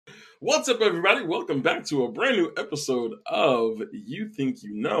What's up, everybody? Welcome back to a brand new episode of You Think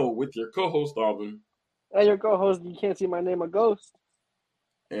You Know with your co-host, Alvin. Hey, your co-host, you can't see my name, a ghost.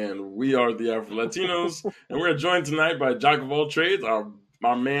 And we are the Afro Latinos. And we're joined tonight by Jack of all trades, our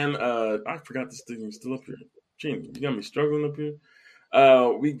man, I forgot this thing is still up here. Gene, you got me struggling up here.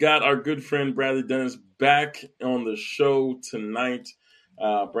 We got our good friend Bradley Dennis back on the show tonight.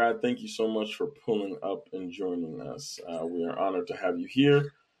 Brad, thank you so much for pulling up and joining us. We are honored to have you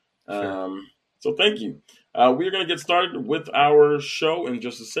here. Sure. So thank you. We're going to get started with our show in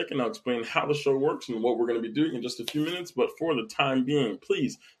just a second. I'll explain how the show works and what we're going to be doing in just a few minutes. But for the time being,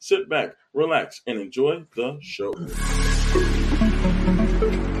 please sit back, relax, and enjoy the show.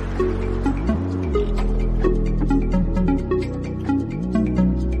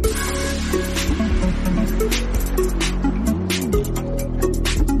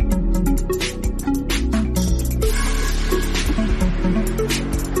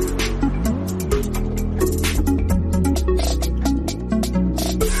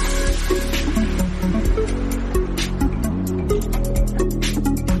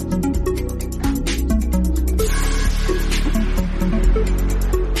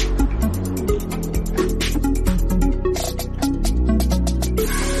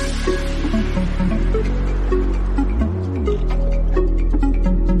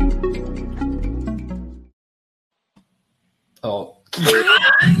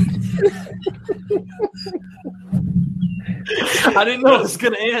 I didn't know it was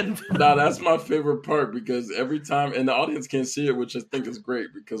going to end. Nah, that's my favorite part because every time, and the audience can't see it, which I think is great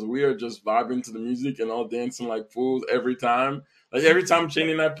because we are just vibing to the music and all dancing like fools every time. Like every time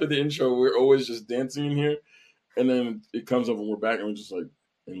Cheney and I put the intro, we're always just dancing in here. And then it comes up and we're back and we're just like,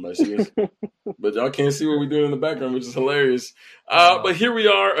 anybody see us? But y'all can't see what we're doing in the background, which is hilarious. But here we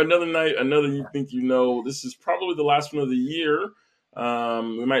are, another night, another You Think You Know. This is probably the last one of the year.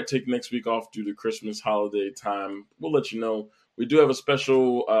 We might take next week off due to Christmas holiday time. We'll let you know. We do have a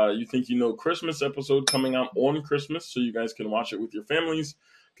special You Think You Know Christmas episode coming out on Christmas, so you guys can watch it with your families,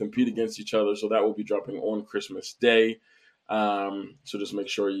 compete against each other. So that will be dropping on Christmas Day. So just make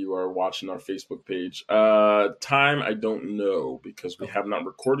sure you are watching our Facebook page. Time, I don't know because we have not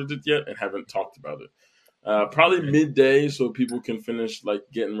recorded it yet and haven't talked about it. Probably midday so people can finish like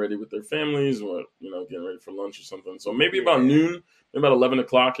getting ready with their families or, getting ready for lunch or something. So maybe about noon, maybe about 11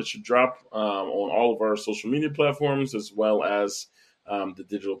 o'clock, it should drop on all of our social media platforms as well as the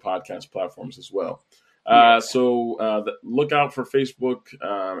digital podcast platforms as well. So look out for Facebook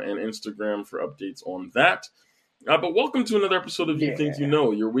and Instagram for updates on that. But welcome to another episode of You Think You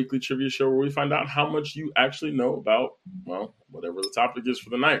Know, your weekly trivia show where we find out how much you actually know about, well, whatever the topic is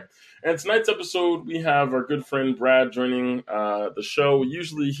for the night. And tonight's episode, we have our good friend Brad joining the show.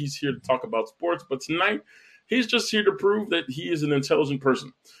 Usually he's here to talk about sports, but tonight he's just here to prove that he is an intelligent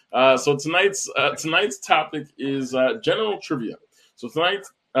person. So tonight's topic is general trivia. So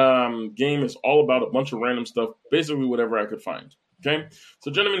tonight's game is all about a bunch of random stuff, basically whatever I could find. Okay,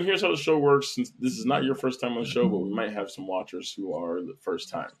 so gentlemen, here's how the show works. Since this is not your first time on the show, but we might have some watchers who are the first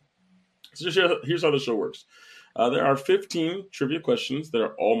time. So here's how the show works. There are 15 trivia questions that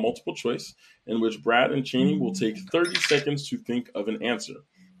are all multiple choice, in which Brad and Cheney will take 30 seconds to think of an answer.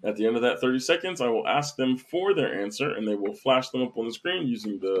 At the end of that 30 seconds, I will ask them for their answer, and they will flash them up on the screen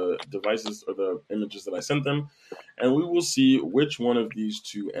using the devices or the images that I sent them. And we will see which one of these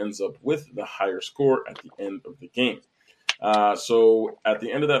two ends up with the higher score at the end of the game. So at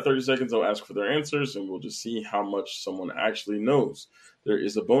the end of that 30 seconds, I'll ask for their answers, and we'll just see how much someone actually knows. There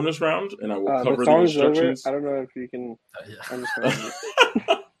is a bonus round, and I will cover the instructions. Over. I don't know if you can understand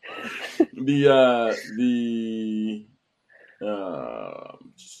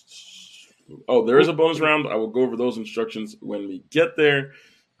there is a bonus round. I will go over those instructions when we get there.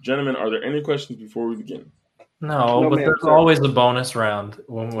 Gentlemen, are there any questions before we begin? No, but there's always a bonus round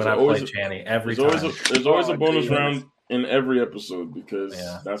when I play Channy every time. There's always a bonus round in every episode because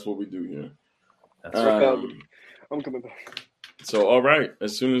that's what we do here. I'm coming back. So, all right.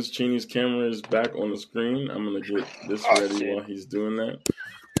 As soon as Cheney's camera is back on the screen, I'm going to get this ready while he's doing that.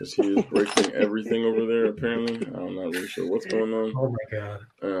 Because he is breaking everything over there, apparently. I'm not really sure what's going on. Oh, my God.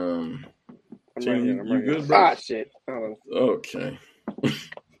 Cheney, you good, bro? Shit. Okay.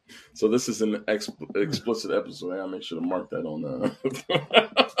 So this is an explicit episode. I'll make sure to mark that on.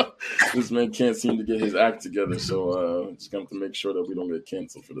 This man can't seem to get his act together, so just going to make sure that we don't get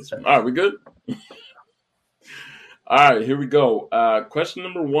canceled for this one. All right, we good? All right, here we go. Question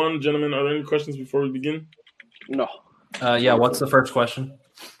number 1, gentlemen. Are there any questions before we begin? No. What's the first question?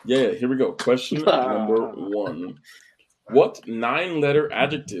 Yeah, here we go. Question number 1. What 9-letter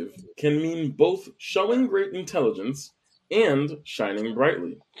adjective can mean both showing great intelligence and shining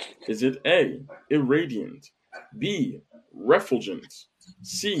brightly? Is it A, irradiant, B, refulgent,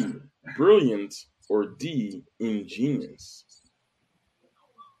 C, brilliant, or D, ingenious?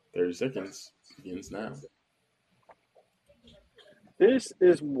 30 seconds begins now. This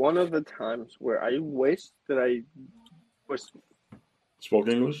is one of the times where I wish that I was Spoke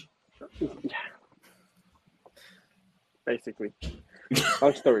English? Yeah. Basically.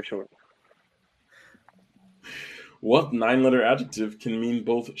 Long story short. What 9-letter adjective can mean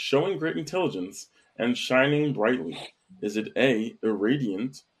both showing great intelligence and shining brightly? Is it A,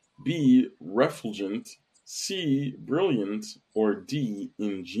 irradiant, B, refulgent, C, brilliant, or D,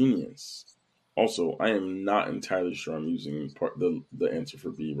 ingenious? Also, I am not entirely sure I'm using the answer for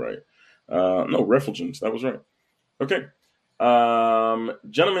B right. No, refulgent. That was right. Okay.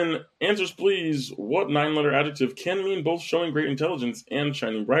 Gentlemen, answers please. What 9-letter adjective can mean both showing great intelligence and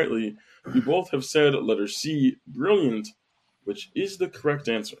shining brightly? You both have said letter C, brilliant, which is the correct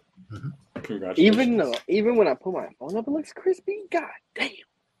answer. Congratulations. Even when I pull my phone up, it looks crispy. God damn.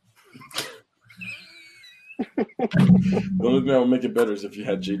 The only thing that would make it better is if you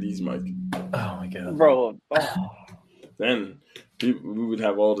had JD's mic. Oh my god, bro. Oh. Then we would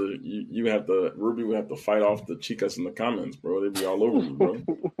have all the Ruby would have to fight off the chicas in the comments, bro. They'd be all over you, bro.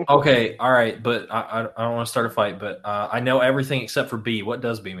 Okay, all right, but I don't want to start a fight, but I know everything except for B. What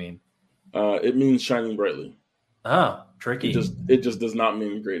does B mean? It means shining brightly. Oh, tricky. It just does not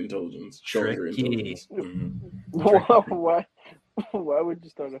mean great intelligence. Showing great intelligence. Mm-hmm. Why would you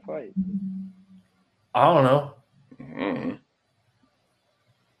start a fight? I don't know. Mm-hmm.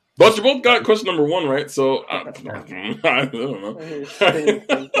 But you both got question number 1 right, so I don't know. I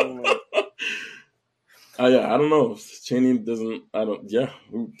don't know. Cheney doesn't.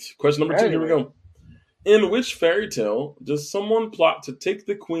 Question number 2. Here we go. In which fairy tale does someone plot to take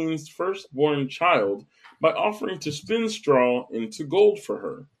the queen's firstborn child by offering to spin straw into gold for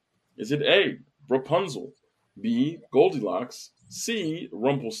her? Is it A, Rapunzel, B, Goldilocks, C,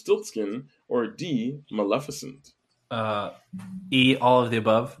 Rumpelstiltskin, or D, Maleficent? E, all of the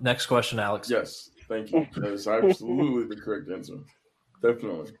above. Next question, Alex. Yes, thank you. That is absolutely the correct answer.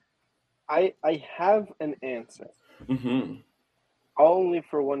 Definitely. I have an answer. Mm-hmm. Only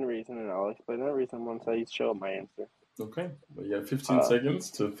for one reason, and I'll explain that reason once I show my answer. Okay. Well, you have 15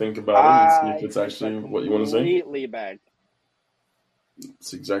 seconds to think about it and see if it's actually what you want to say. Completely bad.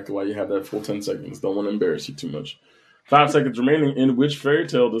 That's exactly why you have that full 10 seconds. Don't want to embarrass you too much. 5 seconds remaining. In which fairy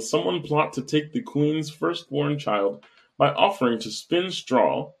tale does someone plot to take the queen's firstborn child by offering to spin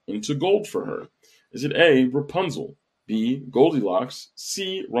straw into gold for her? Is it A, Rapunzel, B, Goldilocks,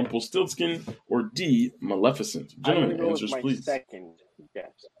 C, Rumpelstiltskin, or D, Maleficent? Gentlemen, answers please. Second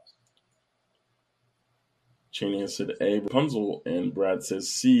guess. Cheney has said A, Rapunzel, and Brad says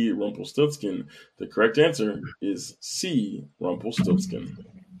C, Rumpelstiltskin. The correct answer is C, Rumpelstiltskin.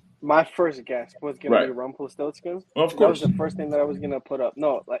 My first guess was going to be Rumpelstiltskin. Well, of course. That was the first thing that I was going to put up.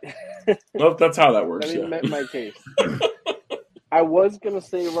 No, well, that's how that works. Let me make my case. I was going to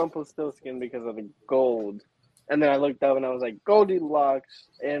say Rumpelstiltskin because of the gold. And then I looked up and I was like, Goldilocks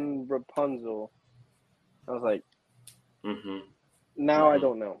and Rapunzel. I was like, now I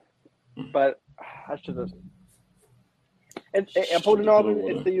don't know. But I should have. I put it on.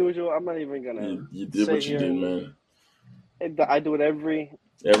 It's the usual. I'm not even going to. You did what you did, man. I do it every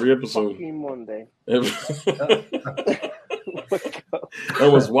episode. Fucking Monday. And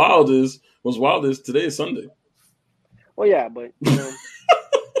what's wild is today is Sunday. Well, yeah, but you know.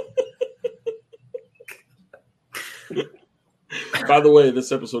 By the way,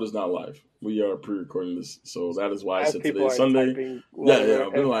 this episode is not live. We are pre-recording this, so that is why I said today is Sunday.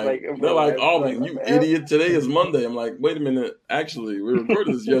 They're like, you idiot! Today is Monday. I'm like, wait a minute. Actually, we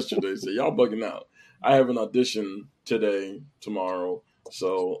recorded this yesterday, so y'all bugging out. I have an audition today, tomorrow,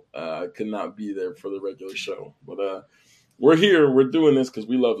 so I could not be there for the regular show. But we're here. We're doing this because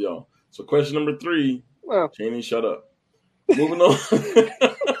we love y'all. So, question number 3. Cheney, shut up. Moving on.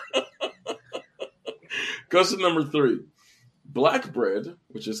 Question number 3. Black bread,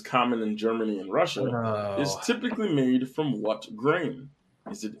 which is common in Germany and Russia, is typically made from what grain?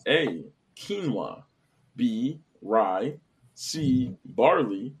 Is it A, quinoa, B, rye, C,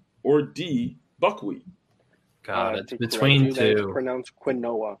 barley, or D, buckwheat? God, it's between 2. It's pronounced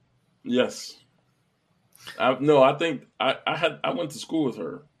quinoa. Yes. I think I went to school with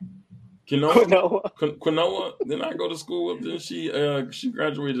her. Quinoa. Then I go to school with. Then she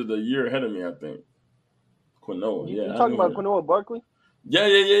graduated a year ahead of me, I think. Quinoa, yeah. You talking about Quinoa Barkley? Yeah.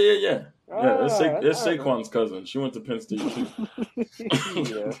 Yeah, it's Saquon's cousin. She went to Penn State too.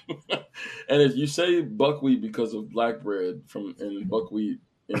 And if you say buckwheat because of black bread and buckwheat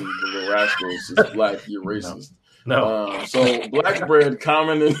in the Rascals is black, you're racist. No. So black bread,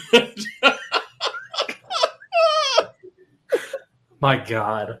 common in My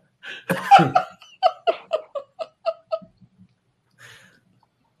God. Can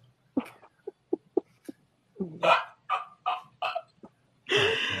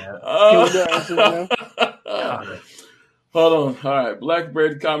we do answers now? God. Hold on. All right. Black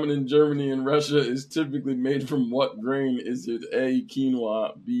bread, common in Germany and Russia, is typically made from what grain? Is it A,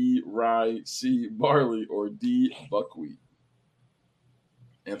 quinoa, B, rye, C, barley, or D, buckwheat?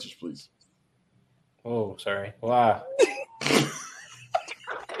 Answers, please. Oh, sorry. Wow.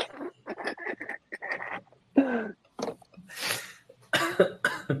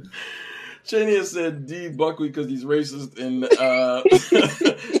 Cheney has said D, buckwheat, because he's racist, and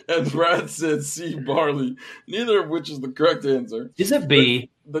and Brad said C, barley. Neither of which is the correct answer. Is it B?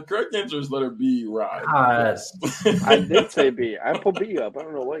 The correct answer is letter B, rye. God. Yes. I did say B. I pulled B up. I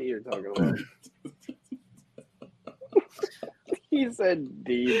don't know what you're talking about. He said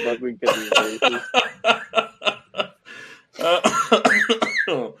D, but we could be racist.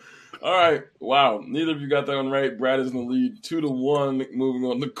 All right. Wow. Neither of you got that one right. Brad is in the lead 2-1. Moving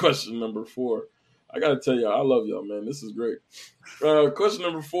on to question number 4. I got to tell y'all, I love y'all, man. This is great. Question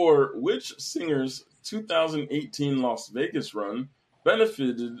number 4. Which singer's 2018 Las Vegas run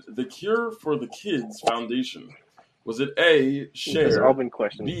benefited the Cure for the Kids Foundation? Was it A, Cher, open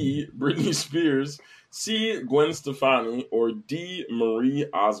question. B, Britney Spears, C, Gwen Stefani, or D, Marie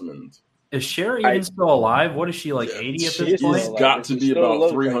Osmond? Is Cher even still alive? What is she, like 80 at this point? She's got to be about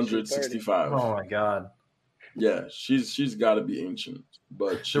 365. Oh, my God. Yeah, she's got to be ancient.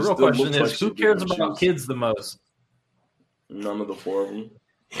 But the real question is, who cares about kids the most? None of the 4 of them.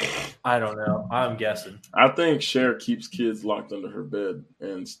 I don't know. I'm guessing. I think Cher keeps kids locked under her bed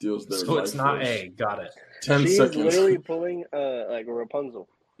and steals their life. So it's not force. A. Got it. 10 She's seconds. literally pulling like a Rapunzel.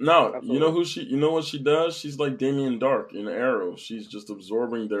 No, Absolutely. you know what she does? She's like Damien Dark in Arrow. She's just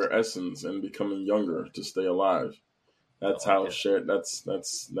absorbing their essence and becoming younger to stay alive. That's how Cher. That's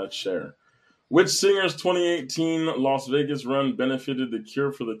Cher. Which singer's 2018 Las Vegas run benefited the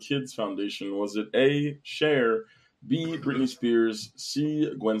Cure for the Kids Foundation? Was it A, Cher, B, Britney Spears,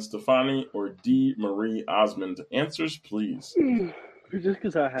 C, Gwen Stefani, or D, Marie Osmond? Answers, please. Just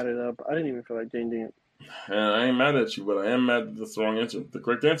because I had it up, I didn't even feel like changing it. And I ain't mad at you, but I am mad that that's the wrong answer. The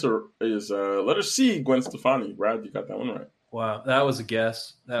correct answer is letter C, Gwen Stefani. Brad, you got that one right. Wow, that was a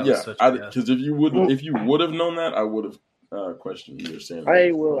guess. That was such a guess. Because if you would have known that, I would have questioned you. Saying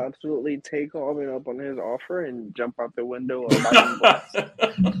I will absolutely take Alvin up on his offer and jump out the window of biting glass.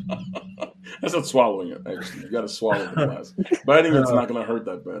 That's not swallowing it, actually. You got to swallow the glass. Biting it's not going to hurt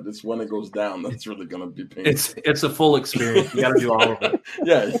that bad. It's when it goes down that's really going to be painful. It's a full experience. You got to do all of it.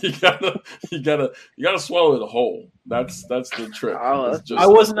 Yeah, you gotta swallow it whole. That's the trick. Oh, I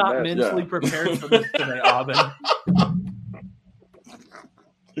was not mentally prepared for this today, Alvin.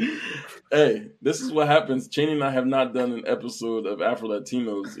 Hey, this is what happens. Cheney and I have not done an episode of Afro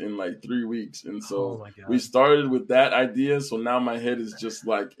Latinos in like 3 weeks. And so we started with that idea. So now my head is just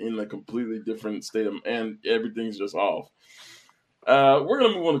like in a completely different state and everything's just off. We're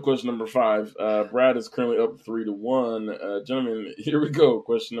going to move on to question number 5. Brad is currently up 3-1. Gentlemen, here we go.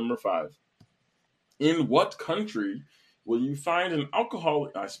 Question number 5. In what country will you find an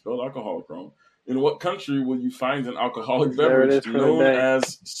alcoholic? I spelled alcoholic wrong. In what country will you find an alcoholic beverage known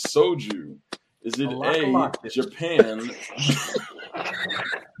as soju? Is it A, Japan?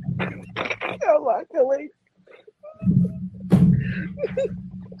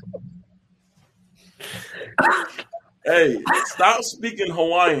 Hey, stop speaking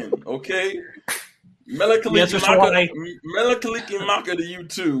Hawaiian, okay? Melakaliki Maka to you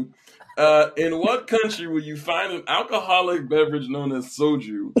too. In what country will you find an alcoholic beverage known as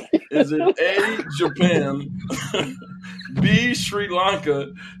soju? Is it A, Japan, B, Sri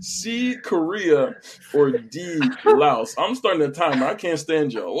Lanka, C, Korea, or D, Laos? I'm starting the timer. I can't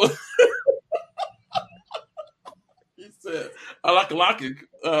stand y'all. He said, I like it. I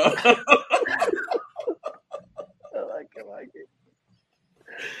like it.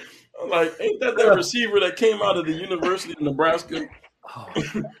 I'm like, ain't that receiver that came out of the University of Nebraska?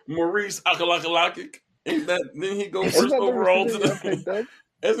 Maurice Akalakalakic. Ain't that? Didn't he go first overall to the?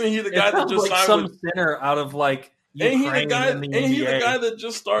 Isn't he the guy that just signed some center out of like? Ain't he the guy? Ain't he the guy that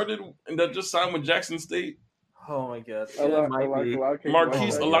just started and that just signed with Jackson State? Oh my God!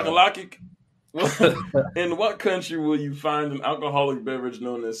 Marquise Akalakalakic. In what country will you find an alcoholic beverage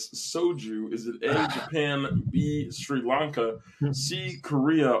known as soju? Is it A, Japan, B, Sri Lanka, C,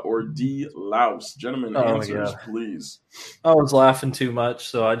 Korea, or D, Laos? Gentlemen, answers, please. I was laughing too much,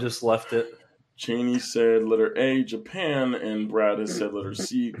 so I just left it. Cheney said letter A, Japan, and Brad has said letter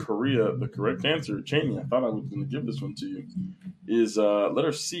C, Korea. The correct answer, Cheney, I thought I was going to give this one to you, is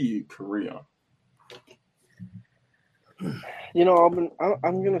letter C, Korea. You know,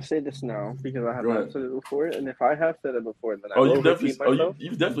 I'm gonna say this now because I have not said it before, and if I have said it before, then I will repeat myself.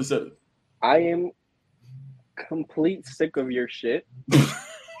 You've definitely said it. I am complete sick of your shit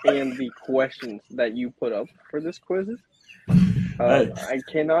and the questions that you put up for this quizzes. I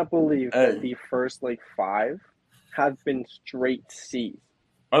cannot believe that the first 5 have been straight C's.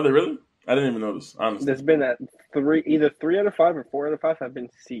 Are they really? I didn't even notice. Honestly, there's been either 3 out of 5 or 4 out of 5 have been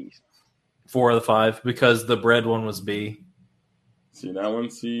C's. 4 out of 5 because the bread one was B. See, that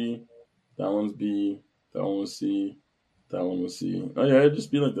one's C, that one's B, that one was C, that one was C. Oh yeah, it'd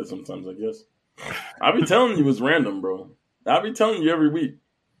just be like that sometimes, I guess. I be telling you it's random, bro. I be telling you every week.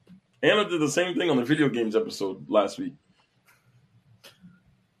 Anna did the same thing on the video games episode last week.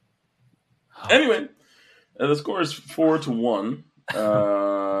 Anyway, the score is 4-1.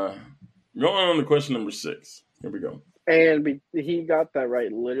 Going on to question number 6. Here we go. And he got that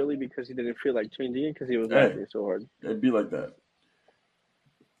right literally because he didn't feel like changing it because he was laughing so hard. It'd be like that.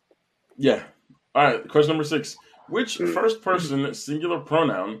 Yeah. All right, question number 6. Which first-person singular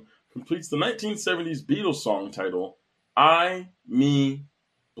pronoun completes the 1970s Beatles song title, I, me,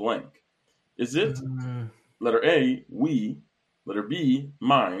 blank? Is it letter A, we, letter B,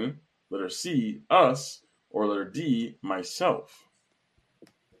 mine, letter C, us, or letter D, myself?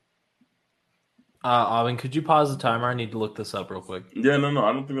 Alvin, could you pause the timer? I need to look this up real quick. Yeah, no.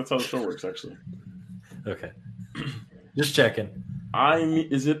 I don't think that's how the show works, actually. Okay. Just checking.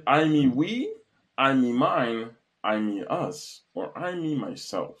 Is it I, me, we, I, me, mine, I, me, us, or I, me,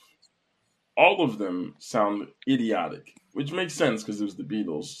 myself? All of them sound idiotic, which makes sense because it was the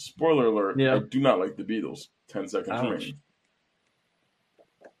Beatles. Spoiler alert, I do not like the Beatles. 10 seconds remaining.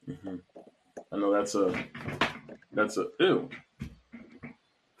 I know that's a ew.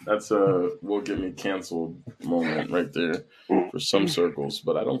 That's a will get me canceled moment right there for some circles,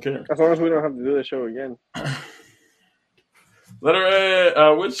 but I don't care. As long as we don't have to do the show again. Letter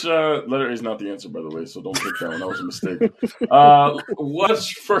A, which letter A is not the answer, by the way, so don't pick that one. That was a mistake. What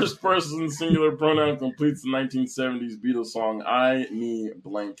first-person singular pronoun completes the 1970s Beatles song, I, me,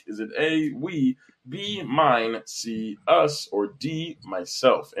 blank? Is it A, we, B, mine, C, us, or D,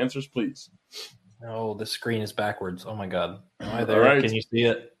 myself? Answers, please. Oh, the screen is backwards. Oh, my God. Am I there? Right. Can you see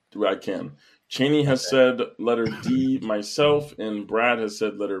it? I can. Cheney has said letter D, myself, and Brad has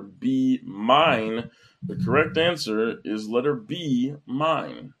said letter B, mine. The correct answer is letter B,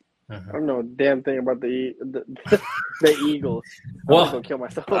 mine. I don't know a damn thing about the Eagles. Well, I'm gonna go kill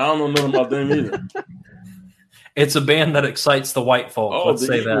myself. I don't know nothing about them either. It's a band that excites the white folk. Oh, Let's the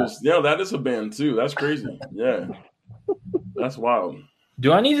say Eagles. that. Yeah, that is a band too. That's crazy. Yeah, that's wild.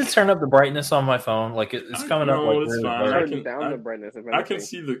 Do I need to turn up the brightness on my phone? Like it's coming up. Like it's really fine. blurry. Turn down the brightness. I can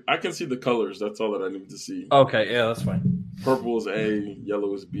see the colors. That's all that I need to see. Okay, yeah, that's fine. Purple is A,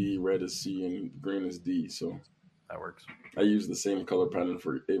 yellow is B, red is C, and green is D. So that works. I use the same color pattern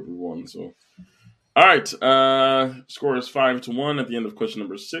for everyone. So, all right. Score is 5-1 at the end of question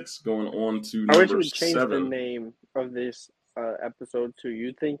number 6. Going on to number 7. I wish we changed the name of this episode to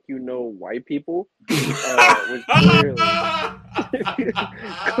 "You Think You Know White People," which clearly is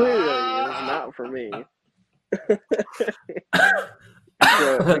not for me.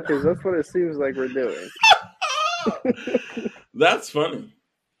 Because that's what it seems like we're doing. That's funny.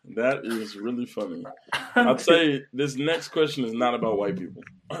 That is really funny. I'll tell you, this next question is not about white people.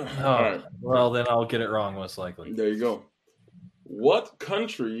 All right. Well, then I'll get it wrong, most likely. There you go. What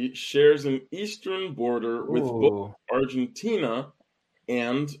country shares an eastern border with both Argentina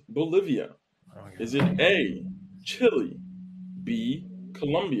and Bolivia? Is it A, Chile, B,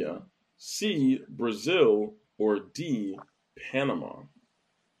 Colombia, C, Brazil, or D, Panama?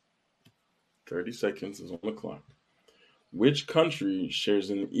 30 seconds is on the clock. Which country shares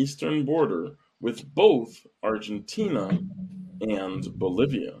an eastern border with both Argentina and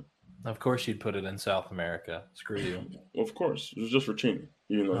Bolivia? Of course you'd put it in South America. Screw you. Well, of course. It was just for Cheney,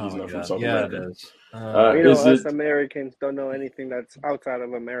 even though he's not from South America. Yeah, it is. Us Americans don't know anything that's outside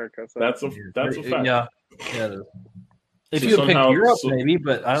of America. So. That's a fact. Yeah, it is. If you pick Europe, maybe,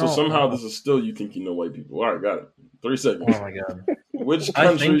 but I don't know. So somehow this is still you think you know white people. All right, got it. 3 seconds. Oh, my God. Which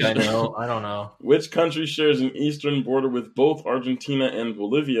country? I think I know. I don't know. Which country shares an eastern border with both Argentina and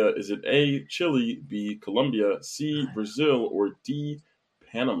Bolivia? Is it A, Chile, B, Colombia, C, Brazil, or D,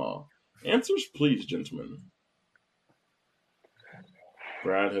 Panama? Answers, please, gentlemen.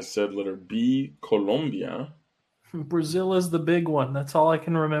 Brad has said letter B, Colombia. Brazil is the big one. That's all I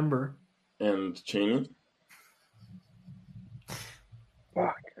can remember. And Cheney?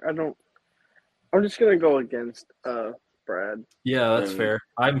 Fuck, I don't. I'm just gonna go against Brad. Yeah, that's And fair.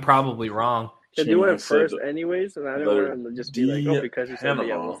 I'm probably wrong. Because you Cheney went has said first anyways, and I didn't letter want to just be like, D, oh, because you said B, I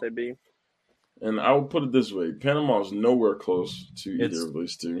Panama. will say B. And I will put it this way: Panama is nowhere close to either It's- of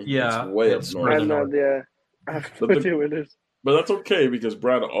these two. yeah, it's way it's up I north. have no idea. I have no But idea what it is. But that's okay because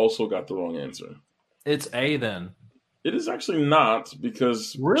Brad also got the wrong answer. It's A then. It is actually not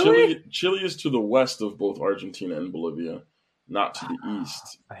because Really? Chile is to the west of both Argentina and Bolivia, not to the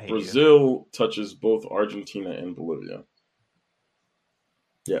east. I hate Brazil touches both Argentina and Bolivia.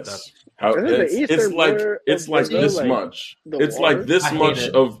 Yes. That's- How Isn't the it's eastern like border of it's like Brazil, this like, much. the It's water? like this I hate much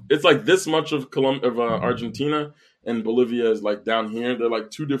it. of it's like this much of Argentina, and Bolivia is like down here. They're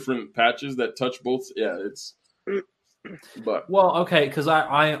like two different patches that touch both. Yeah, it's but Well, okay, because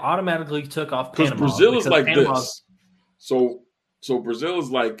I automatically took off because Panama. Brazil is like Panama's- this. So Brazil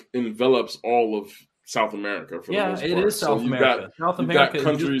is like envelops all of South America for the Yeah, most it part. is South so America. South you've America got is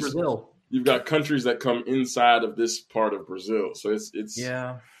countries. just Brazil. You've got countries that come inside of this part of Brazil. So it's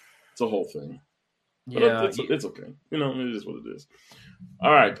Yeah, it's a whole thing. But yeah. it's okay. You know, it is what it is.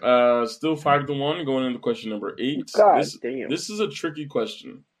 All right. Still 5-1 going into question number 8. God damn. This is a tricky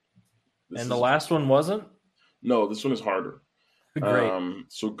question. This And the is- last one wasn't? No, this one is harder. Great.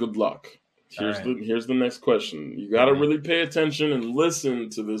 So good luck. Here's All right. here's the next question. You got to really pay attention and listen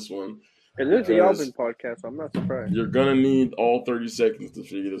to this one. It is the because Alvin podcast, so I'm not surprised. You're gonna need all 30 seconds to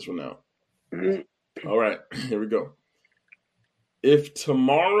figure this one out. All right, here we go. If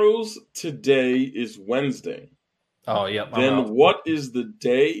tomorrow's today is Wednesday, Oh, yep. I'm then out. what is the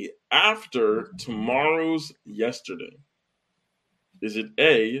day after tomorrow's yesterday? Is it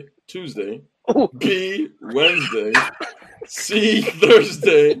A, Tuesday, Oh, B, Wednesday, C,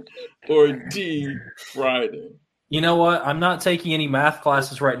 Thursday, or D, Friday? You know what? I'm not taking any math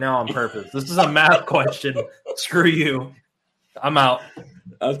classes right now on purpose. This is a math question. Screw you. I'm out.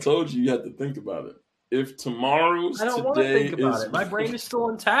 I told you had to think about it. If tomorrow's I don't want to today think about is it. My brain is still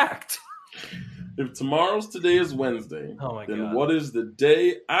intact. if tomorrow's today is Wednesday, Oh my then god. what is the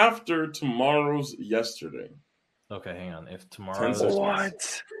day after tomorrow's yesterday? Okay, hang on. If 10 tomorrow, seconds.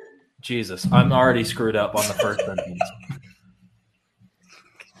 what? Jesus, I'm already screwed up on the first sentence.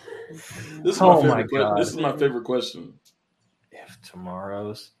 This is Oh my my favorite. God. This is my favorite question. If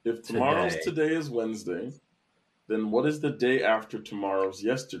tomorrow's If tomorrow's today is Wednesday, then what is the day after tomorrow's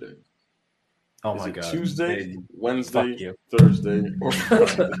yesterday? oh Is my it god, Tuesday, Hey, Wednesday, fuck you. Thursday, or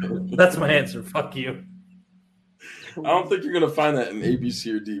Friday? That's my answer. Fuck you. I don't think you're gonna find that in A, B,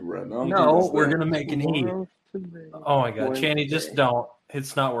 C, or D, Brad. I don't think No, that's we're there. gonna make an E. Tomorrow today. Oh my god, Wednesday. Channy, just don't.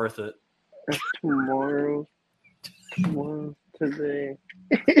 It's not worth it. Tomorrow today.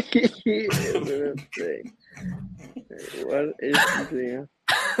 Wednesday. What is the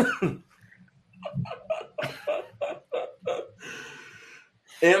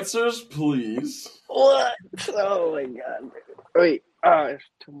Answers, please. what? Oh my god! Wait, if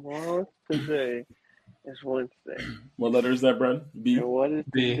tomorrow today is Wednesday, What letter is that, Brad? B. and what is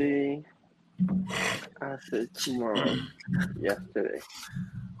B. the day after tomorrow? Yesterday.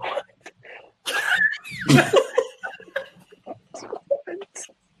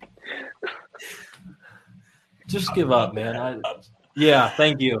 Just give up, man. Yeah,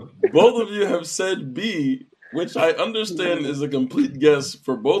 thank you. Both of you have said B, which I understand is a complete guess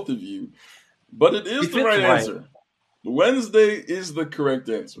for both of you, but it is If the it's right right. answer. Wednesday is the correct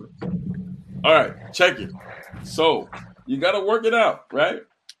answer. All right, check it. So you got to work it out, right?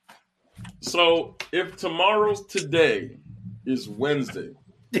 So if tomorrow's today is Wednesday,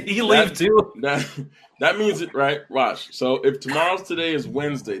 Did he leave That- too? that means it, right? Watch. So if tomorrow's today is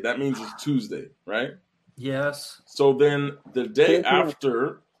Wednesday, that means it's Tuesday, right? Yes. So then the day Yeah.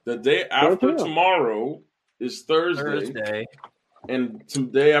 after tomorrow is Thursday.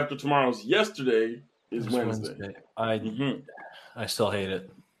 And day after tomorrow's yesterday is It's Wednesday. Mhm. I still hate it.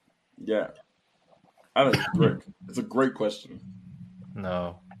 Yeah. I think it's great. It's a great question.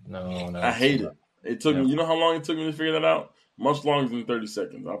 No. I hate it. It took me, Yeah. you know how long it took me to figure that out? Much longer than 30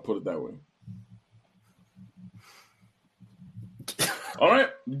 seconds. I'll put it that way. All right,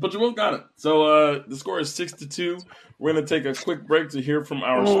 but you both got it. So the score is 6-2. We're going to take a quick break to hear from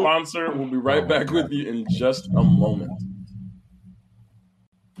our sponsor. We'll be right Oh my back God. with you in just a moment.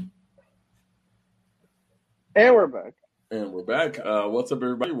 And we're back. And we're back. What's up,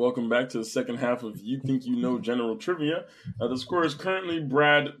 everybody? Welcome back to the second half of You Think You Know General Trivia. The score is currently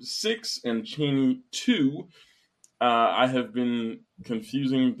Brad 6 and Chaney 2. I have been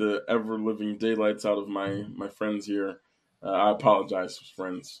confusing the ever-living daylights out of my friends here. I apologize,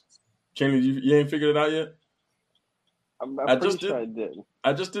 friends. Chaney, you ain't figured it out yet? I'm I pretty just sure did. I did.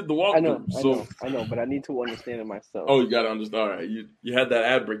 I just did the I know, walkthrough. I know, but I need to understand it myself. Oh, you got to understand. All right, you had that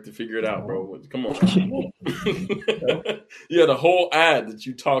ad break to figure it out, bro. Come on. You had a whole ad that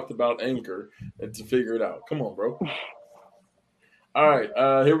you talked about Anchor and to figure it out. Come on, bro. All right,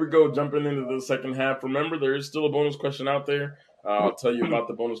 here we go. Jumping into the second half. Remember, there is still a bonus question out there. I'll tell you about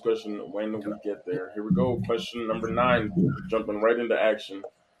the bonus question when we get there. Here we go. Question number 9. Jumping right into action.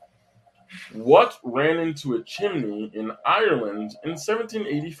 What ran into a chimney in Ireland in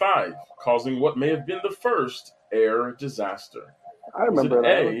 1785, causing what may have been the first air disaster? I Was it remember that.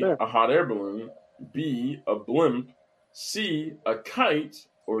 I was A, there. a hot air balloon, B, a blimp, C, a kite,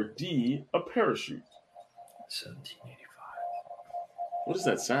 or D, a parachute? 1785. What does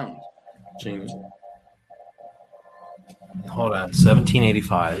that sound, Cheney? Hold on.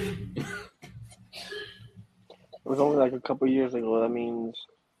 1785. It was only like a couple years ago. That means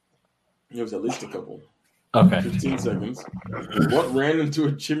It was at least a couple. Okay. 15 seconds. What ran into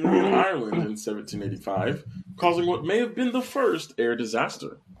a chimney in Ireland in 1785, causing what may have been the first air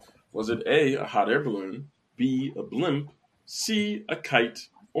disaster? Was it A, a hot air balloon, B, a blimp, C, a kite,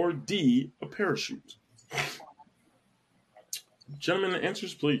 or D, a parachute? Gentlemen,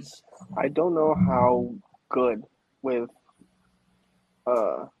 answers, please. I don't know how good with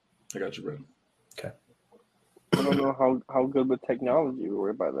I got you, Brad. I don't know how good with technology we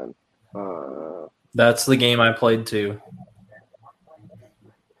were by then. That's the game I played too.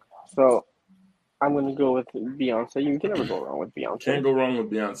 So I'm gonna go with Beyonce. You can never go wrong with Beyonce. Can't go wrong with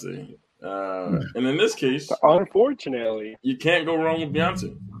Beyonce. And in this case, Unfortunately, you can't go wrong with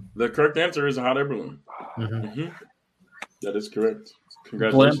Beyonce. The correct answer is a hot air balloon. Mm-hmm. That is correct.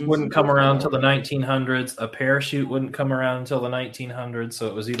 Congratulations. Blimp wouldn't come around until the 1900s. A parachute wouldn't come around until the 1900s. So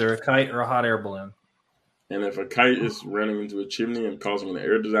it was either a kite or a hot air balloon. And if a kite is running into a chimney and causing an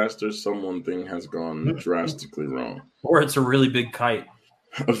air disaster, one thing has gone drastically wrong. Or it's a really big kite.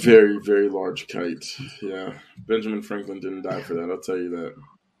 A very, very large kite. Yeah. Benjamin Franklin didn't die for that, I'll tell you that.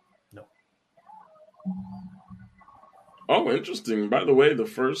 No. Oh, interesting. By the way, the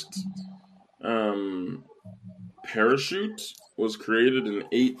first parachute was created in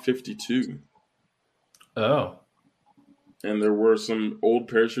 852. Oh. And there were some old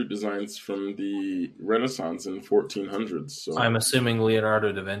parachute designs from the Renaissance in 1400s. So I'm assuming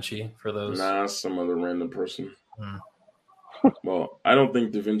Leonardo da Vinci for those. Nah, some other random person. Hmm. Well, I don't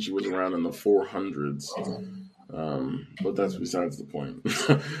think Da Vinci was around in the 400s. But that's besides the point.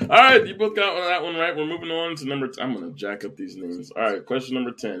 All right, you both got that one right. We're moving on to number 10. I'm going to jack up these names. All right, question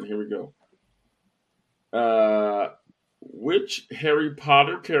number 10. Here we go. Which Harry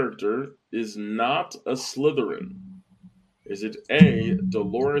Potter character is not a Slytherin? Is it A,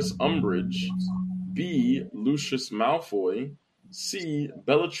 Dolores Umbridge, B, Lucius Malfoy, C,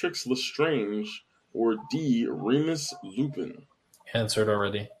 Bellatrix Lestrange, or D, Remus Lupin? Answered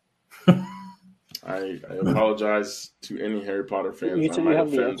already. I apologize to any Harry Potter fans. You said you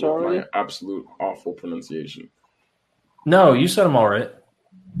have the answer already? My absolute awful pronunciation. No, you said them all right.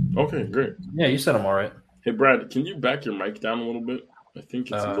 Okay, great. Yeah, you said them all right. Hey, Brad, can you back your mic down a little bit? I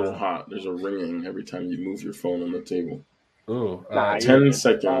think it's a little hot. There's a ringing every time you move your phone on the table. Ooh. 10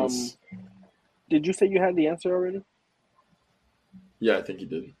 seconds. Did you say you had the answer already? Yeah, I think you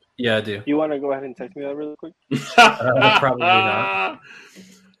did. Yeah, I do. You want to go ahead and text me that really quick? Probably not.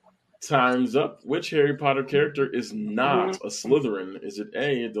 Time's up. Which Harry Potter character is not a Slytherin? Is it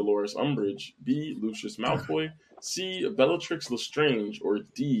A, Dolores Umbridge, B, Lucius Malfoy, C, Bellatrix Lestrange, or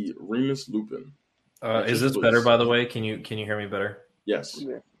D, Remus Lupin? Is this better, by the way? Can you hear me better? Yes.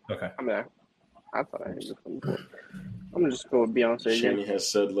 Yeah. Okay. I'm there. I thought I heard this one before. I'm going to just go with Beyonce again. Shani has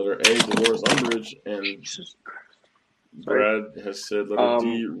said letter A, Dolores Umbridge, and Jesus Christ. Brad has said letter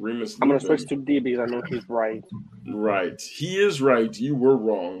D, Remus Lupin. I'm going to switch to D because I know he's right. Right. He is right. You were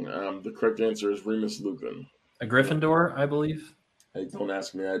wrong. The correct answer is Remus Lupin. A Gryffindor, I believe. Hey, don't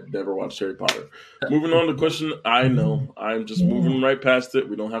ask me. I never watched Harry Potter. Moving on to question. I know. I'm just moving right past it.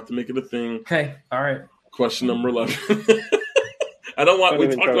 We don't have to make it a thing. Okay. All right. Question number 11. I don't want. We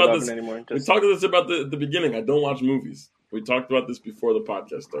talked about this. Anymore. We talked about this about the beginning. I don't watch movies. We talked about this before the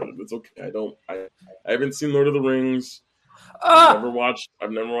podcast started. It's okay. I haven't seen Lord of the Rings. I've never watched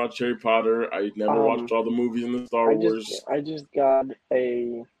Harry Potter. I never watched all the movies in the Star Wars. I just got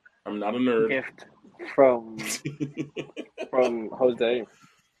a. I'm not a nerd. Gift from Jose.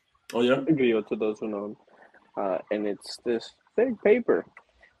 Oh yeah. Video to those who know, and it's this thick paper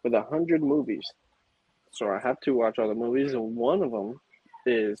with 100 movies. So I have to watch all the movies, and one of them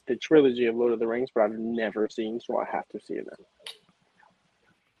is the trilogy of Lord of the Rings, but I've never seen, so I have to see it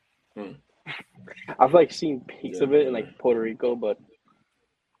now. I've seen peeks of it in Puerto Rico, but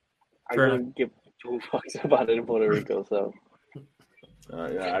I didn't get Who fucks about it in Puerto Rico? So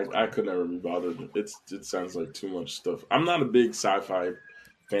Yeah, I could never be bothered. It sounds like too much stuff. I'm not a big sci-fi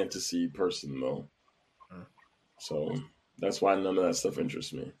fantasy person though, so that's why none of that stuff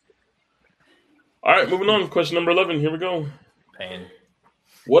interests me. All right, moving on. Question number 11. Here we go. Pain.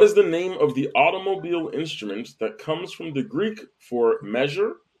 What is the name of the automobile instrument that comes from the Greek for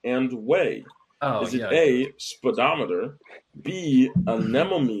measure and weigh? Oh, Is it yeah. A, speedometer, B,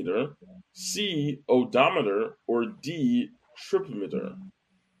 anemometer, C, odometer, or D, tripometer?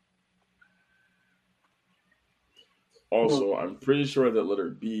 Also, I'm pretty sure that letter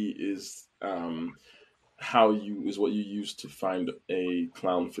B is what you use to find a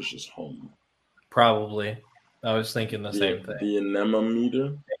clownfish's home. Probably. I was thinking the same thing. The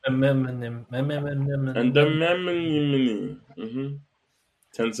anemometer and the anemone.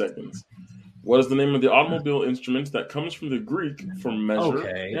 10 seconds. What is the name of the automobile instrument that comes from the Greek for measure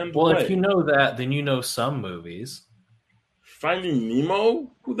and Well, weigh? if you know that, then you know some movies. Finding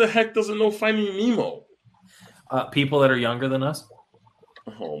Nemo? Who the heck doesn't know Finding Nemo? People that are younger than us.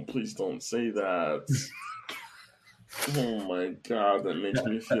 Oh, please don't say that. Oh my god, that makes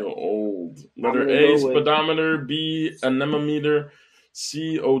me feel old. Letter A, speedometer, B, anemometer,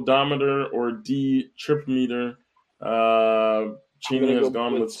 C, odometer, or D, tripometer. Cheney has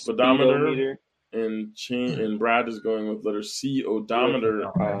gone with speedometer, and Brad is going with letter C, odometer.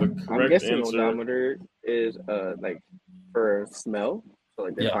 The correct I'm guessing answer. Odometer is like for smell, so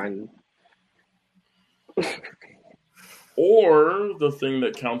like they find. Or the thing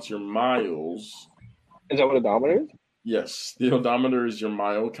that counts your miles. Is that what odometer is? Yes, the odometer is your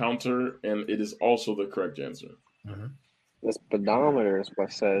mile counter, and it is also the correct answer. Mm-hmm. The speedometer is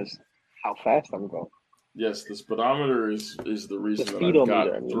what says how fast I'm going. Yes, the speedometer is the reason that I've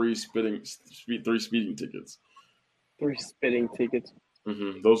got three speeding tickets. 3 speeding tickets.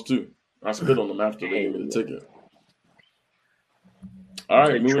 Mm-hmm. Those two. I spit on them after they give me the ticket. All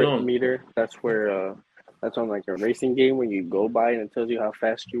right, moving on. Meter. That's where that's on like a racing game when you go by and it tells you how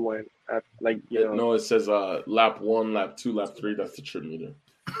fast you went. No, it says lap 1, lap 2, lap 3. That's the trip meter.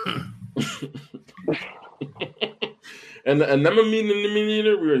 And the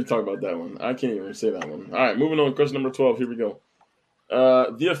anemometer, we already talked about that one. I can't even say that one. All right, moving on. Question number 12. Here we go.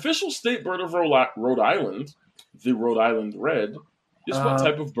 The official state bird of Rhode Island, the Rhode Island red, is what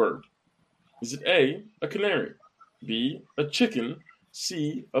type of bird? Is it A, a canary, B, a chicken,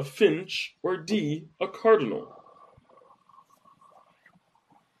 C, a finch, or D, a cardinal?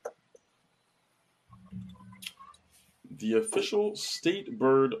 The official state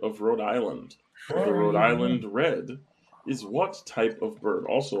bird of Rhode Island, the Rhode Island red, is what type of bird?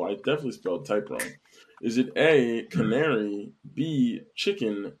 Also, I definitely spelled type wrong. Is it A, canary, B,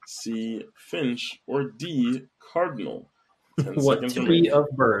 chicken, C, finch, or D, cardinal? 10 seconds remaining. What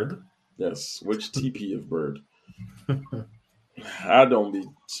TP of bird? Yes, which TP of bird? I don't be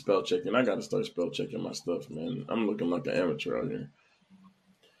spell checking. I got to start spell checking my stuff, man. I'm looking like an amateur out here.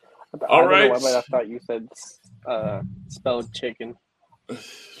 All right. I thought you said spelled chicken.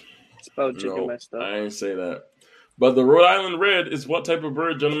 Spelled chicken messed up. I ain't say that. But the Rhode Island red is what type of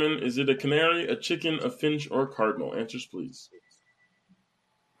bird, gentlemen? Is it a canary, a chicken, a finch, or a cardinal? Answers, please.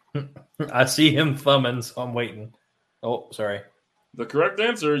 I see him thumbing, so I'm waiting. Oh, sorry. The correct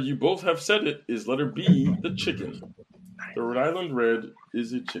answer, you both have said it, is letter B, the chicken. The Rhode Island red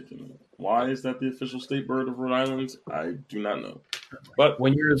is a chicken. Why is that the official state bird of Rhode Island? I do not know. But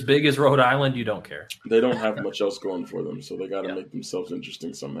when you're as big as Rhode Island, you don't care. They don't have much else going for them, so they got to make themselves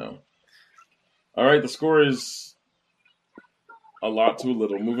interesting somehow. All right, the score is a lot to a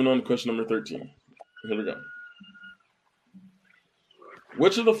little. Moving on to question number 13. Here we go.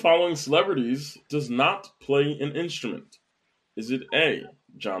 Which of the following celebrities does not play an instrument? Is it A,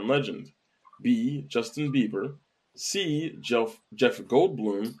 John Legend, B, Justin Bieber, C, Jeff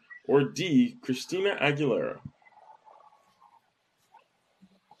Goldblum, or D, Christina Aguilera?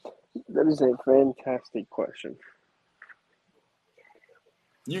 That is a fantastic question.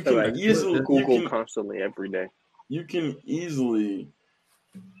 You can easily Google constantly every day. You can easily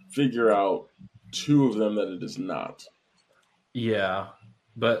figure out two of them that it is not. Yeah,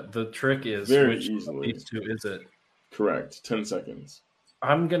 but the trick is very which easily. Of these two is it? Correct. 10 seconds.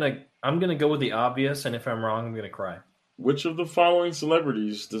 I'm gonna go with the obvious, and if I'm wrong, I'm gonna cry. Which of the following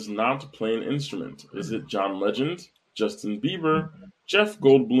celebrities does not play an instrument? Is it John Legend, Justin Bieber, Jeff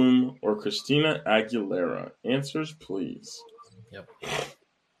Goldblum, or Christina Aguilera? Answers, please. Yep.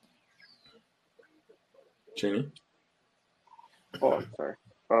 Cheney? Oh, I'm sorry.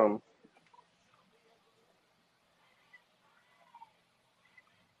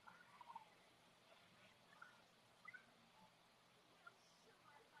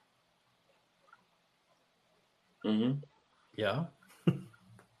 Mm-hmm. Yeah.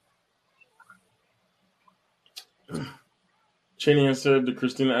 Cheney has said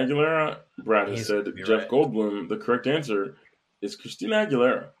Christina Aguilera. Brad has He's said gonna be Jeff right. Goldblum. The correct answer is Christina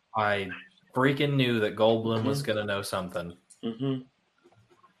Aguilera. I freaking knew that Goldblum was going to know something. Mm-hmm.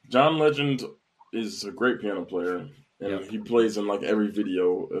 John Legend is a great piano player, and he plays in like every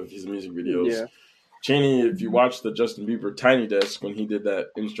video of his music videos. Yeah. Cheney, if you watch the Justin Bieber Tiny Desk when he did that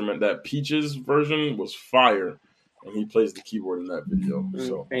instrument, that Peaches version was fire, and he plays the keyboard in that video.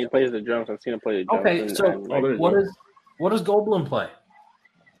 So And he plays the drums. I've seen him play the drums. Okay, and, so and, like, there you what go. does Goldblum play?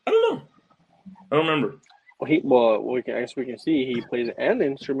 I don't know. I don't remember. I guess we can see he plays an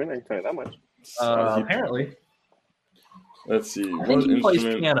instrument. I can tell you that much. Apparently. Let's see. I think What he plays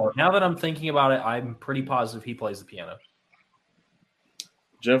instrument? piano. Now that I'm thinking about it, I'm pretty positive he plays the piano.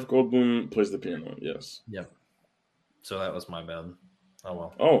 Jeff Goldblum plays the piano. Yes. Yep. So that was my bad. Oh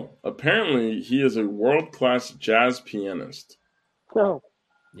well. Oh, apparently he is a world-class jazz pianist. No.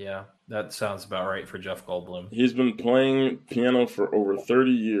 Yeah, that sounds about right for Jeff Goldblum. He's been playing piano for over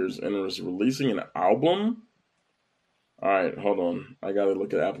 30 years and is releasing an album. All right, hold on. I got to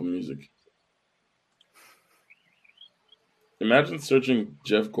look at Apple Music. Imagine searching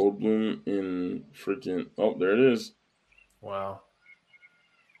Jeff Goldblum in freaking... Oh, there it is. Wow.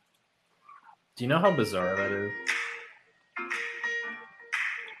 Do you know how bizarre that is?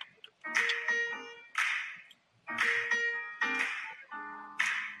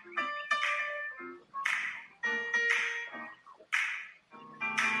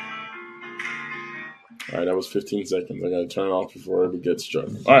 All right, that was 15 seconds. I got to turn it off before it gets struck.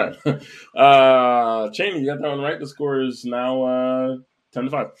 All right. Cheney, you got that one right. The score is now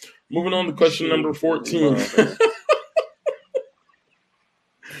 10-5. Moving on to question number 14.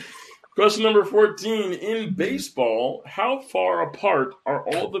 Question number 14. In baseball, how far apart are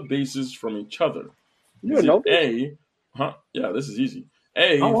all the bases from each other? You Is know it A, yeah, this is easy.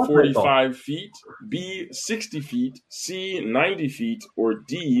 A, I want 45 feet, B, 60 feet, C, 90 feet, or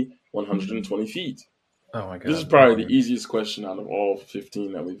D, 120 feet? Oh my god. This is probably the easiest question out of all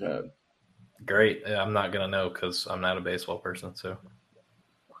 15 that we've had. Great. I'm not going to know because I'm not a baseball person. So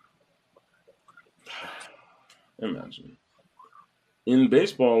Imagine. In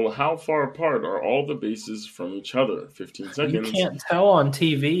baseball, how far apart are all the bases from each other? 15 seconds. you can't tell on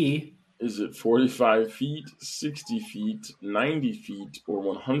TV. Is it 45 feet, 60 feet, 90 feet, or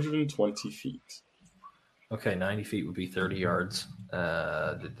 120 feet? Okay, 90 feet would be 30 yards.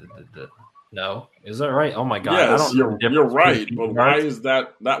 No, is that right? Oh my god! Yes, I don't know the difference you're right, between but feet why and yards is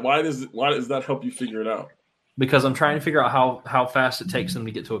that? Why does that help you figure it out? because I'm trying to figure out how fast it takes them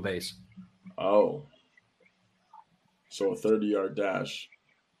to get to a base. Oh, so a 30-yard dash,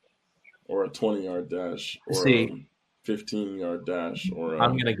 or a 20-yard dash, or a 15-yard dash, or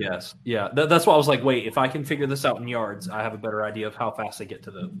I'm gonna guess. Yeah, that's why I was like, wait, if I can figure this out in yards, I have a better idea of how fast they get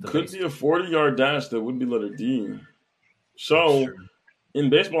to the could base. be a 40-yard dash. That would be letter D. That's So. true. In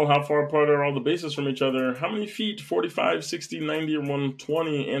baseball, how far apart are all the bases from each other? How many feet? 45, 60, 90, or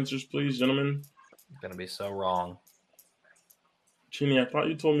 120? Answers, please, gentlemen. It's gonna be so wrong. Cheney, I thought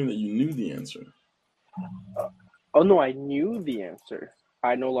you told me that you knew the answer. Oh no, I knew the answer.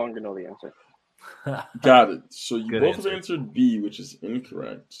 I no longer know the answer. Got it. So you Good both answer. have answered B, which is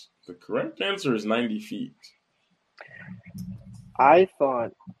incorrect. The correct answer is 90 feet. I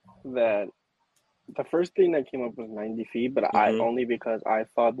thought that the first thing that came up was 90 feet, but I Mhm. only because I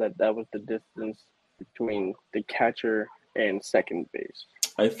thought that was the distance between the catcher and second base.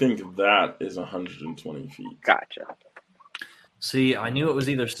 I think that is 120 feet. Gotcha. See, I knew it was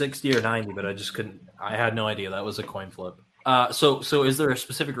either 60 or 90, but I just couldn't. I had no idea. That was a coin flip. So is there a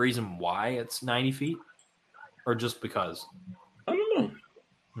specific reason why it's 90 feet, or just because? I don't know.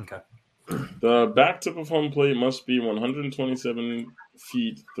 Okay. The back tip of home plate must be 127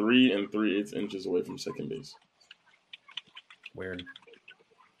 feet, 3 3/8 inches away from second base. Weird.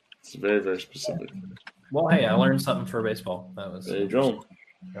 It's very, very specific. Well, hey, I learned something for baseball. That was There you go.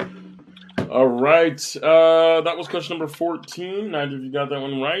 Yep. All right. That was question number 14. Neither of you got that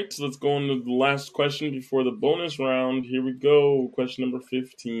one right. Let's go into the last question before the bonus round. Here we go. Question number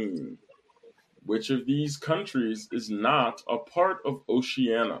 15. Which of these countries is not a part of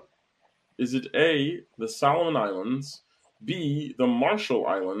Oceania? Is it A, the Solomon Islands, B, the Marshall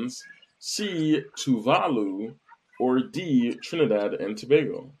Islands, C, Tuvalu, or D, Trinidad and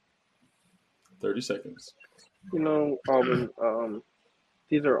Tobago? 30 seconds. You know, Alvin,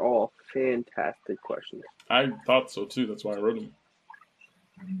 these are all fantastic questions. I thought so too. That's why I wrote them.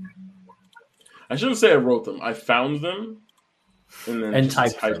 I shouldn't say I wrote them. I found them and then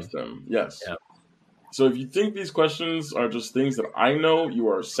just typed them. Yes. Yeah. So if you think these questions are just things that I know, you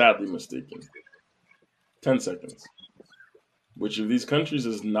are sadly mistaken. 10 seconds. Which of these countries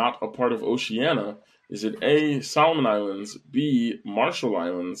is not a part of Oceania? Is it A, Solomon Islands, B, Marshall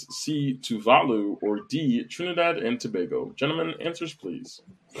Islands, C, Tuvalu, or D, Trinidad and Tobago? Gentlemen, answers please.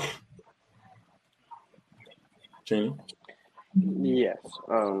 Cheney? Yes.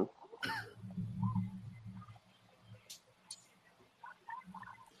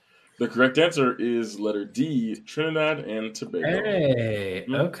 The correct answer is letter D, Trinidad and Tobago. Hey,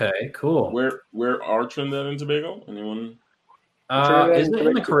 okay, cool. Where are Trinidad and Tobago? Anyone? Is it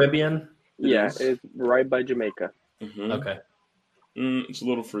in the Caribbean? It's right by Jamaica. Mm-hmm. Okay. It's a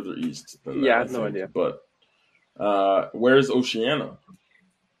little further east than that. Yeah, I have no idea. But where's Oceania?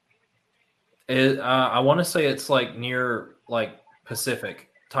 I want to say it's like near like Pacific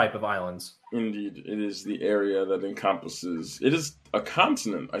type of islands. Indeed, it is the area that encompasses. It is a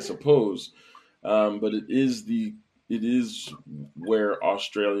continent, I suppose, but it is where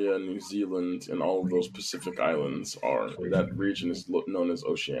Australia, New Zealand, and all of those Pacific islands are. That region is known as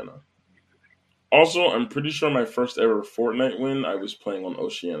Oceania. Also, I'm pretty sure my first ever Fortnite win, I was playing on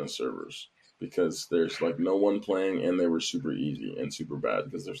Oceania servers because there's like no one playing, and they were super easy and super bad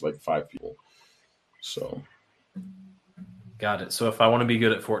because there's like 5 people. So. Got it. So if I want to be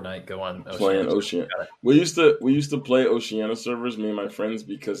good at Fortnite, go on Oceania. We used to play Oceania servers, me and my friends,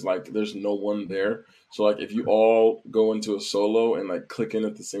 because like there's no one there. So like if you all go into a solo and like click in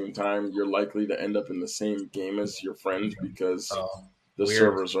at the same time, you're likely to end up in the same game as your friend because the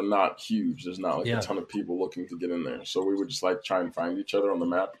servers are not huge. There's not like a ton of people looking to get in there. So we would just like try and find each other on the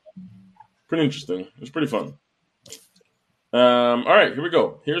map. Pretty interesting. It was pretty fun. All right, here we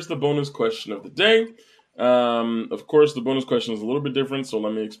go. Here's the bonus question of the day. Of course, the bonus question is a little bit different, so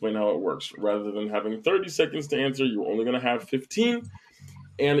let me explain how it works. Rather than having 30 seconds to answer, you're only going to have 15,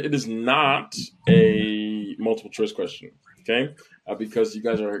 and it is not a multiple choice question, okay? Because you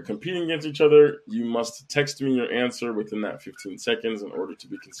guys are competing against each other, you must text me your answer within that 15 seconds in order to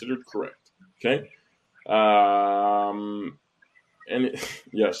be considered correct, okay?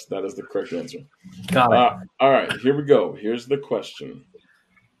 Yes, that is the correct answer. Got it. All right, here we go. Here's the question.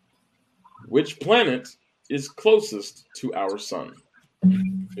 Which planet is closest to our sun?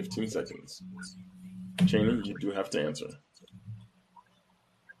 15 seconds. Cheney, you do have to answer.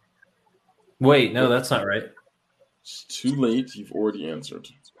 Wait, no, that's not right. It's too late. You've already answered.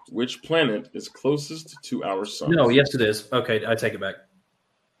 Which planet is closest to our sun? No, yes, it is. Okay, I take it back.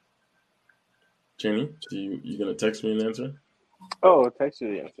 Cheney, you going to text me an answer? Oh, text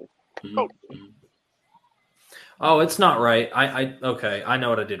you the answer. Mm-hmm. Oh, it's not right. Okay. I know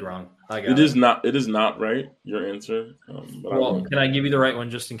what I did wrong. It is not right, your answer. Well, can I give you the right one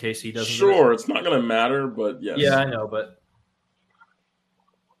just in case he doesn't? Sure, it's not going to matter, but yes. Yeah, I know, but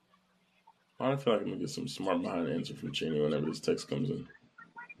I feel like I'm going to get some smart behind answer from Cheney whenever this text comes in.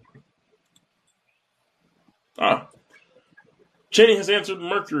 Cheney has answered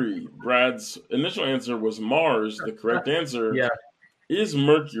Mercury. Brad's initial answer was Mars. The correct answer is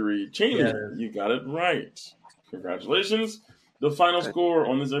Mercury. Cheney, you got it right. Congratulations. The final score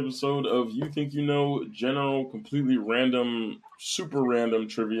on this episode of You Think You Know, general, completely random, super random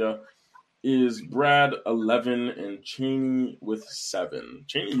trivia is Brad 11 and Cheney with 7.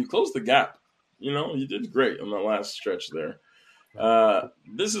 Cheney, you closed the gap. You know, you did great on that last stretch there.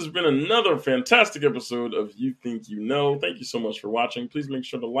 This has been another fantastic episode of You Think You Know. Thank you so much for watching. Please make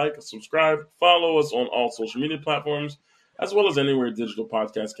sure to like, subscribe, follow us on all social media platforms, as well as anywhere digital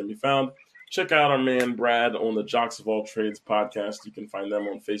podcasts can be found. Check out our man Brad on the Jocks of All Trades podcast. You can find them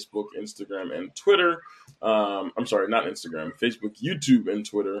on Facebook, Instagram, and Twitter. I'm sorry, not Instagram, Facebook, YouTube, and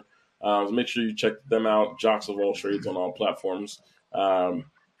Twitter. Make sure you check them out, Jocks of All Trades on all platforms.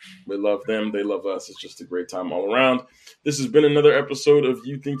 We love them. They love us. It's just a great time all around. This has been another episode of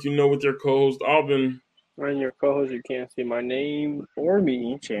You Think You Know with your co-host, Alvin. And your co-host, you can't see my name or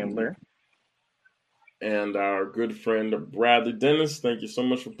me, Chandler. And our good friend, Bradley Dennis. Thank you so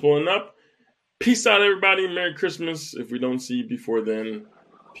much for pulling up. Peace out, everybody. Merry Christmas. If we don't see you before then,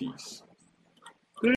 peace.